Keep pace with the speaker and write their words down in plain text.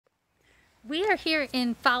We are here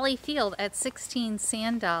in Folly Field at 16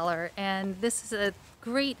 Sand Dollar, and this is a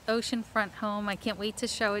great oceanfront home. I can't wait to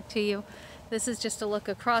show it to you. This is just a look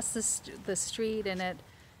across the street and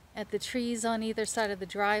at the trees on either side of the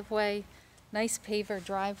driveway. Nice paver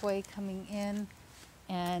driveway coming in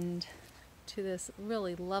and to this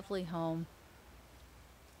really lovely home.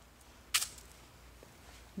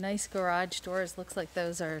 Nice garage doors. Looks like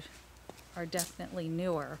those are definitely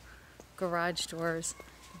newer garage doors.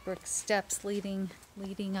 Brick steps leading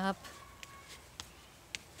up.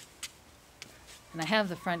 And I have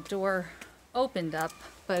the front door opened up,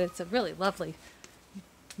 but it's a really lovely,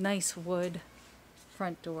 nice wood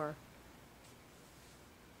front door.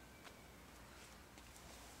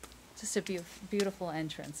 Just a beautiful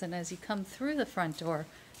entrance. And as you come through the front door,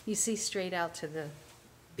 you see straight out to the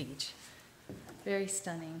beach. Very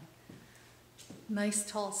stunning. Nice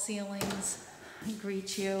tall ceilings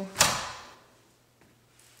greet you.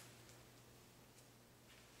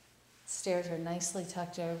 Stairs are nicely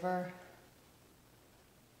tucked over,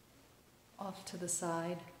 off to the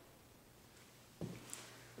side. We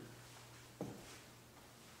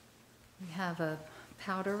have a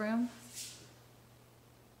powder room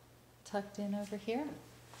tucked in over here.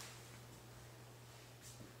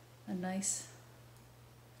 A nice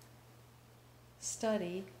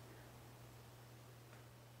study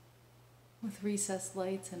with recessed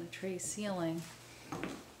lights and a tray ceiling,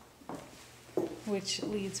 which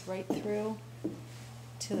leads right through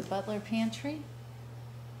to the butler pantry.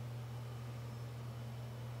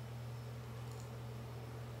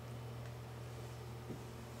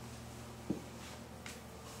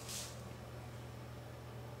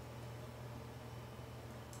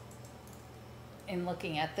 In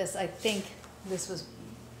looking at this, I think this was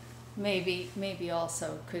maybe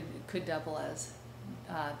also could double as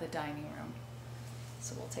the dining room.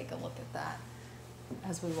 So we'll take a look at that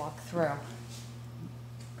as we walk through.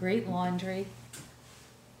 Great laundry,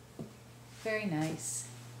 very nice.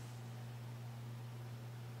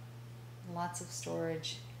 Lots of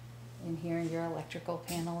storage in here. Your electrical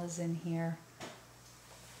panel is in here.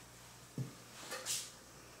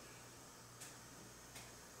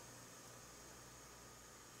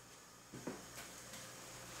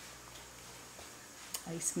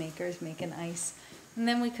 Ice makers making ice. And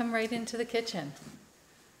then we come right into the kitchen.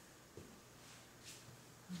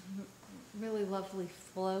 Really lovely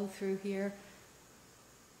flow through here.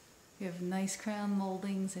 You have nice crown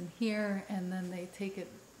moldings in here, and then they take it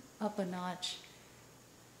up a notch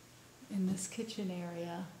in this kitchen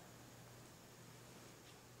area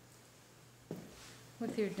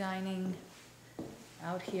with your dining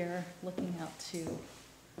out here looking out to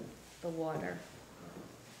the water.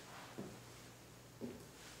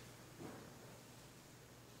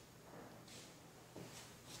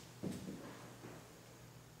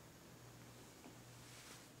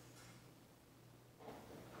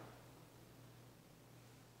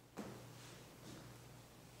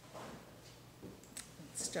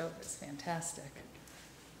 Stove is fantastic.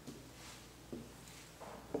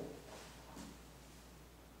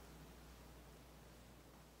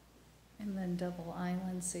 And then double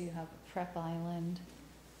island, so you have a prep island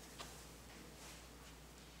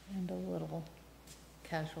and a little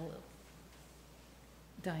casual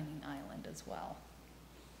dining island as well.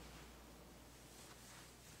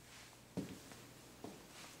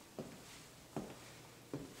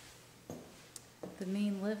 The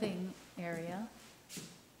main living area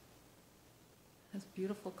has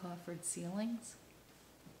beautiful coffered ceilings.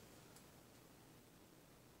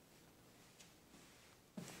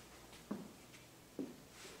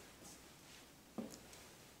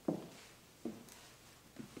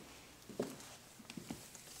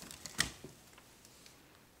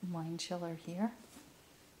 Wine chiller here,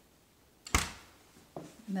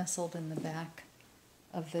 nestled in the back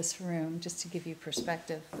of this room. Just to give you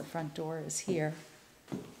perspective, the front door is here.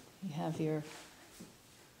 You have your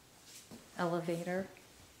elevator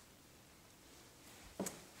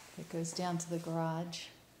that goes down to the garage,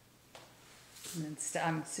 and then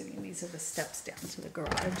I'm assuming these are the steps down to the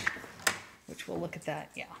garage, which we'll look at that.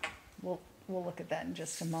 Yeah, we'll look at that in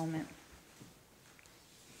just a moment.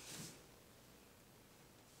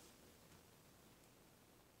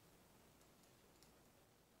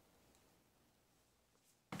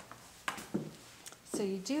 So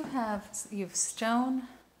you have stone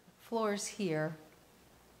floors here.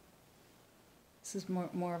 This is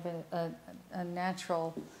more of a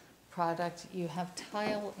natural product. You have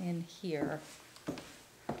tile in here,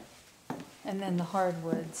 and then the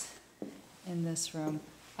hardwoods in this room.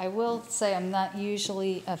 I will say I'm not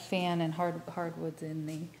usually a fan in hardwoods in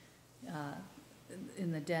the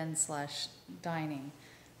den/dining,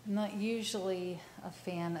 I'm not usually a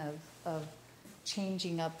fan of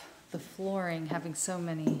changing up the flooring, having so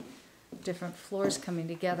many different floors coming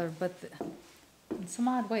together, but in some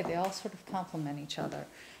odd way, they all sort of complement each other.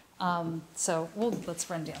 So let's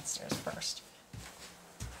run downstairs first.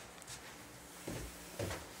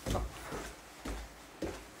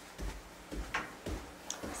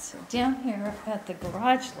 So down here at the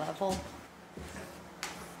garage level,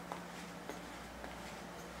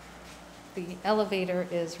 the elevator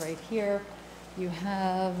is right here. You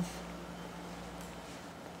have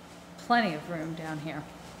plenty of room down here.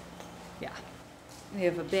 Yeah. You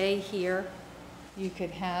have a bay here. You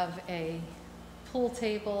could have a pool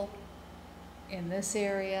table in this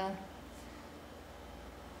area.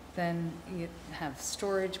 Then you have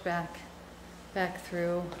storage back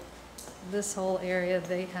through this whole area.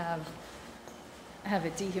 They have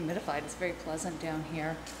it dehumidified. It's very pleasant down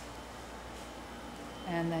here.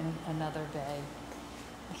 And then another bay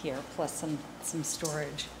here, plus some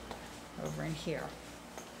storage over in here.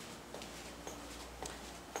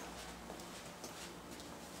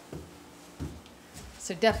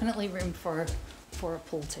 So definitely room for a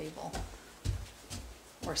pool table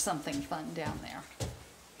or something fun down there.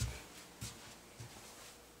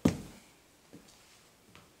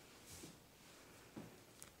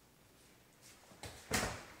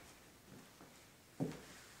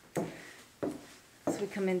 So we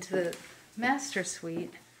come into the master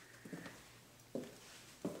suite.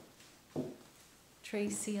 Tray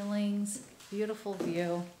ceilings, beautiful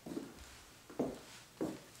view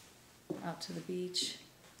out to the beach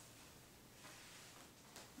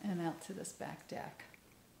and out to this back deck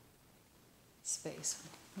space,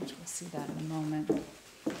 which we'll see that in a moment.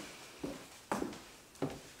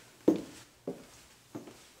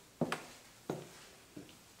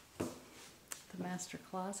 The master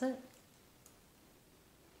closet.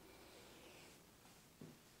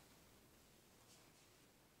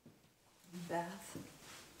 Bath.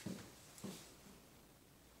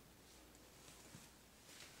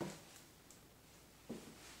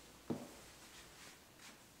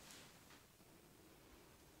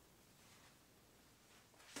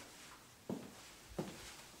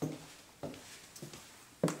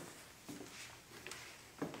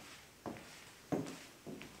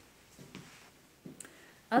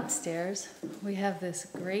 Upstairs, we have this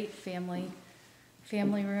great family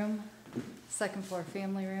room, second floor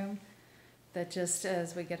family room, that just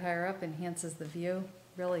as we get higher up enhances the view.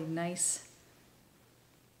 Really nice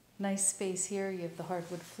space here. You have the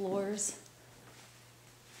hardwood floors.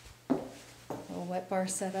 A little wet bar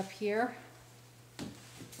set up here.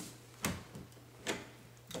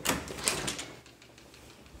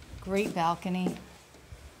 Great balcony.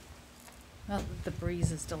 Oh, the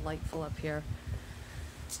breeze is delightful up here.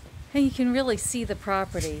 And you can really see the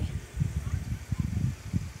property.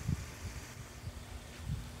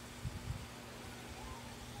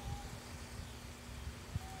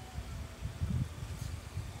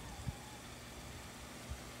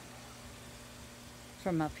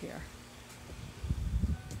 From up here.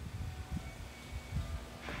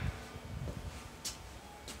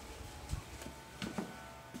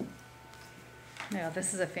 Now,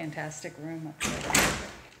 this is a fantastic room up there.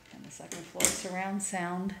 And the second floor surround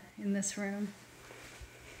sound in this room.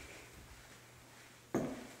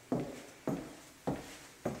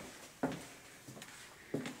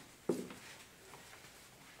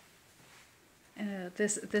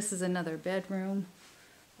 This is another bedroom,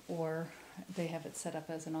 or they have it set up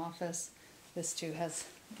as an office. This too has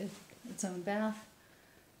its own bath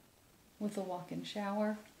with a walk-in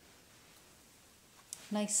shower.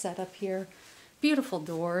 Nice setup here. Beautiful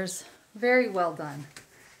doors. Very well done.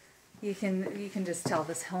 You can just tell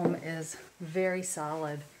this home is very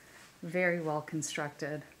solid, very well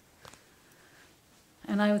constructed.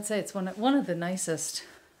 And I would say it's one of the nicest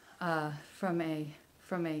from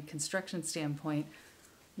a construction standpoint.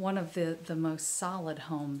 One of the most solid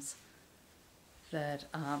homes that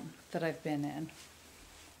I've been in.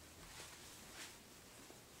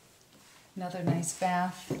 Another nice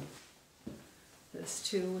bath. This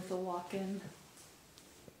too with a walk-in.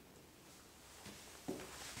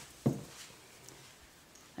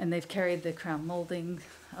 And they've carried the crown molding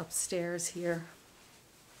upstairs here.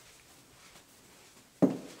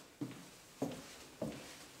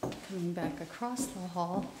 Coming back across the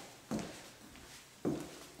hall.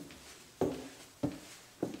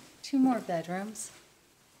 Two more bedrooms.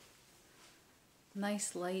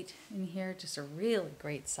 Nice light in here, just a really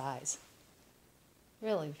great size.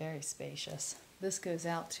 Really very spacious. This goes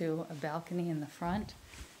out to a balcony in the front,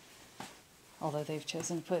 although they've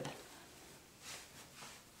chosen to put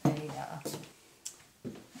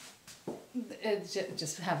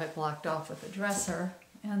just have it blocked off with a dresser.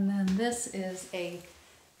 And then this is a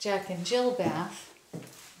Jack and Jill bath.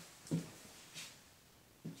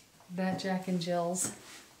 That Jack and Jill's,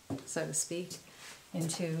 so to speak,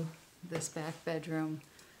 into this back bedroom.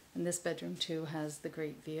 And this bedroom too has the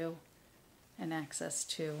great view and access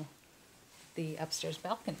to the upstairs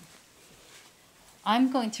balcony.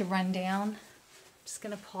 I'm going to run down, I'm just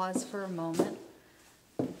going to pause for a moment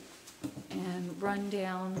and run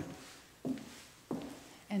down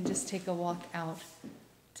and just take a walk out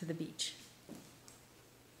to the beach.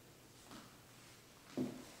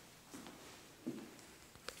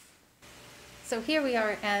 So here we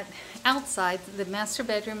are at outside. The master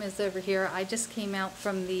bedroom is over here. I just came out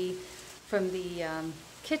from the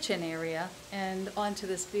kitchen area and onto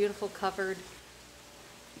this beautiful covered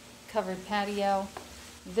patio.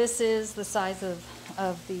 This is the size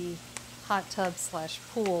of the hot tub slash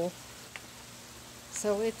pool.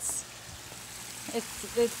 So it's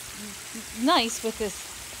nice with this.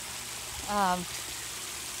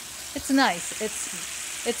 It's nice.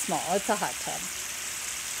 It's small. It's a hot tub.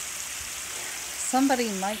 Somebody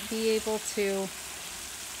might be able to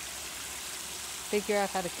figure out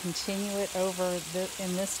how to continue it over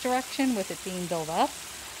in this direction with it being built up.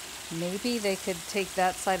 Maybe they could take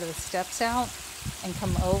that side of the steps out and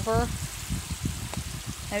come over.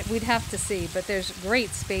 And we'd have to see, but there's great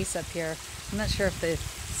space up here. I'm not sure if the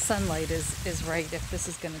sunlight is right, if this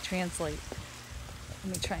is going to translate.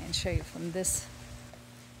 Let me try and show you from this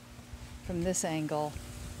angle.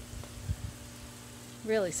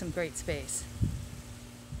 Really some great space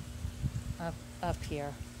up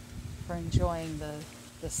here for enjoying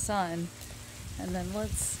the sun. And then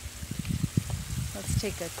let's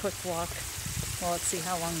take a quick walk. Well, let's see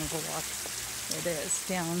how long of a walk it is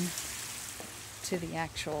down to the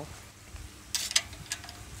actual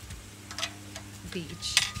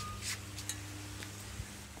beach.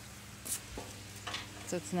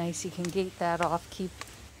 So it's nice, you can gate that off, keep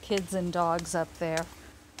kids and dogs up there.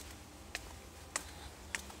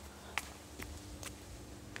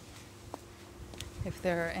 If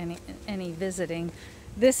there are any visiting.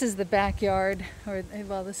 This is the backyard, or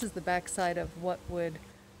well, this is the backside of what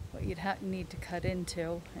you'd need to cut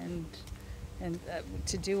into and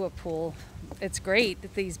to do a pool. It's great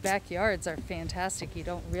that these backyards are fantastic. You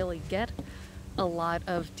don't really get a lot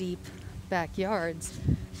of deep backyards,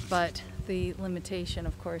 but the limitation,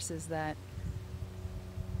 of course, is that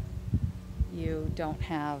you don't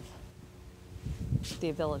have the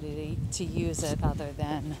ability to use it other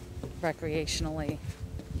than recreationally.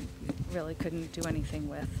 Really couldn't do anything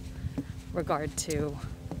with regard to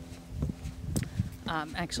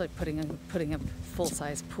actually putting a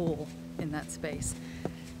full-size pool in that space.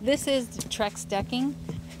 This is Trex decking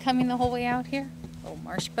coming the whole way out here. Little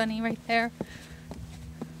marsh bunny right there.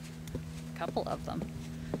 A couple of them.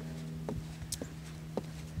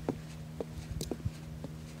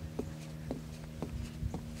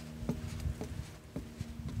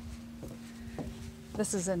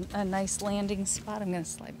 This is a nice landing spot. I'm going to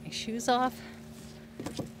slide my shoes off.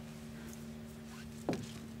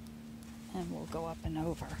 And we'll go up and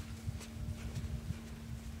over.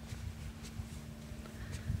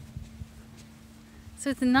 So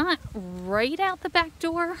it's not right out the back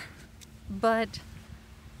door, but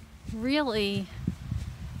really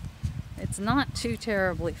it's not too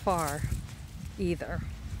terribly far either.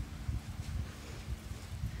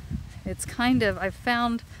 It's kind of, I've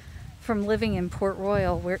found from living in Port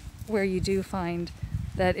Royal where you do find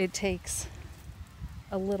that it takes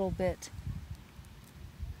a little bit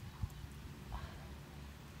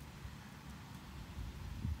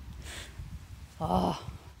I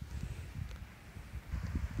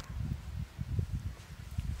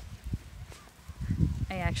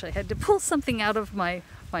actually had to pull something out of my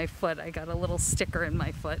foot. I got a little sticker in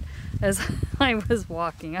my foot as I was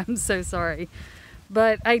walking. I'm so sorry.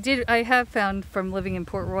 But I have found from living in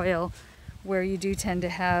Port Royal, where you do tend to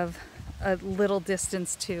have a little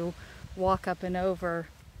distance to walk up and over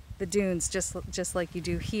the dunes, just like you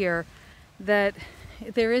do here, that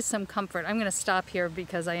there is some comfort. I'm going to stop here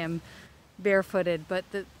because I am barefooted, but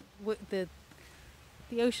the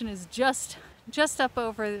ocean is just up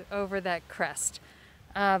over that crest.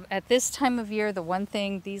 At this time of year, the one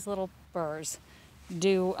thing these little burrs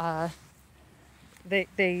do,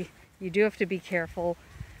 you do have to be careful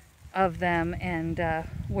of them and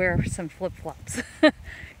wear some flip-flops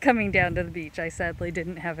coming down to the beach. I sadly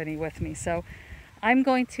didn't have any with me, so I'm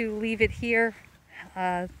going to leave it here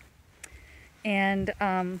and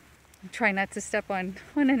try not to step on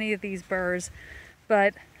any of these burrs.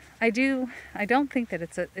 But I don't think that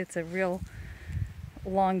it's a real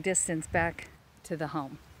long distance back to the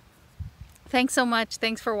home. Thanks so much.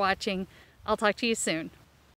 Thanks for watching. I'll talk to you soon.